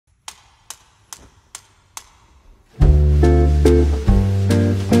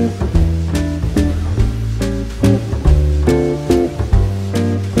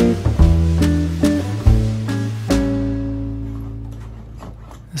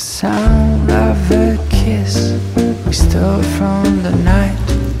sound of a kiss we stole from the night,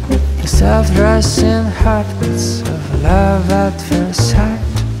 the self-rushing heartbeats of love at first sight.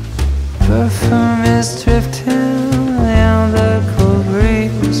 Perfume is drifting in the cool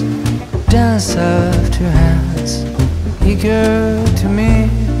breeze, dance of two hands, eager to meet.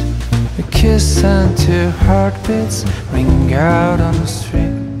 A kiss and two heartbeats ring out on the street.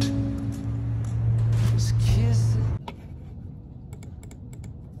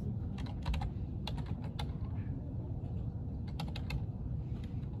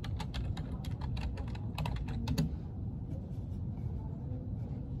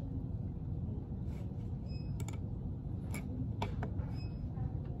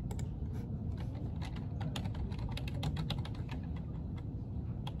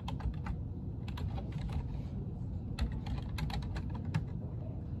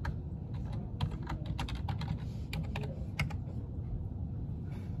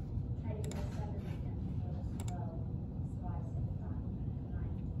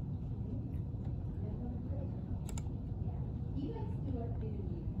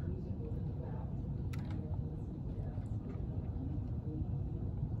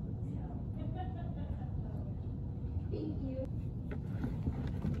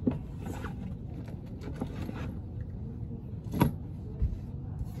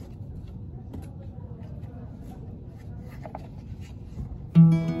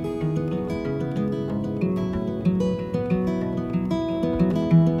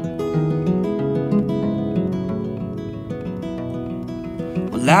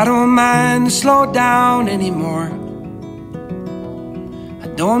 I don't mind to slow down anymore. I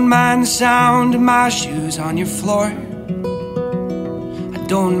don't mind the sound of my shoes on your floor. I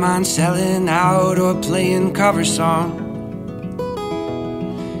don't mind selling out or playing cover song,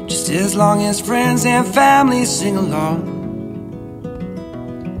 just as long as friends and family sing along.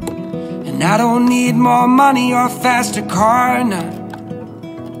 And I don't need more money or a faster car, no.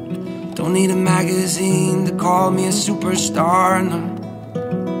 Don't need a magazine to call me a superstar, no.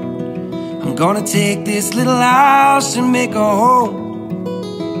 I'm gonna take this little house and make a home,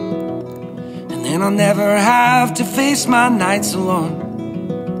 and then I'll never have to face my nights alone.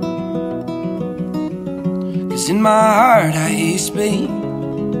 'Cause in my heart I hear you speak,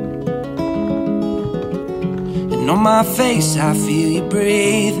 and on my face I feel you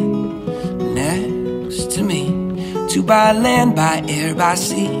breathe next to me. Two by land, by air, by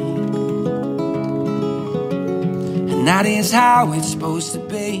sea, and that is how it's supposed to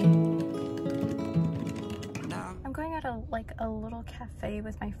be. A little cafe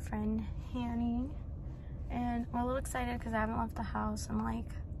with my friend Hanny, and I'm a little excited because I haven't left the house in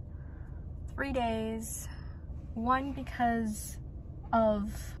like 3 days. One, because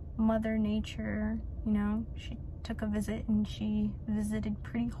of Mother Nature, you know, she took a visit and she visited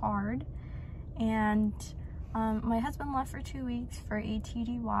pretty hard, and my husband left for 2 weeks for a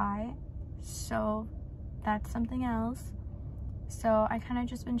TDY, so that's something else. So I kind of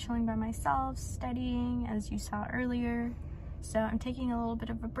just been chilling by myself, studying, as you saw earlier. So I'm taking a little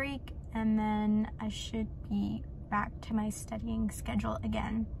bit of a break, and then I should be back to my studying schedule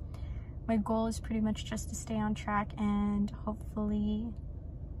again. My goal is pretty much just to stay on track, and hopefully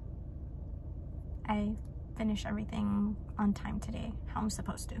I finish everything on time today, how I'm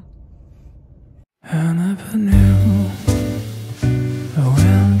supposed to. I never knew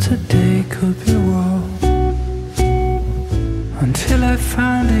when today could be wrong, until I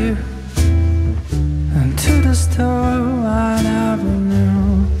found you. And to the store I never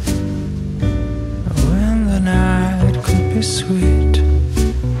knew when the night could be sweet,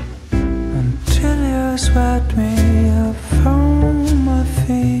 until you swept me up from my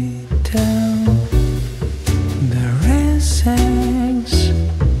feet down. The rain sings,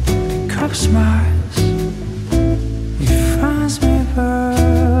 the cup smiles, it finds me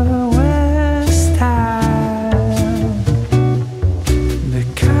with style. The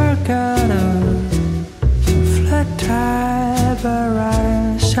car got up but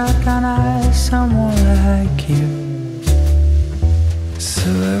riding shotgun, I someone like you.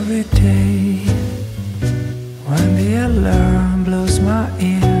 So every day when the alarm blows my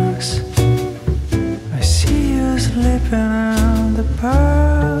ears, I see you sleeping on the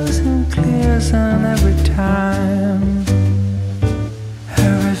bars and clears, and every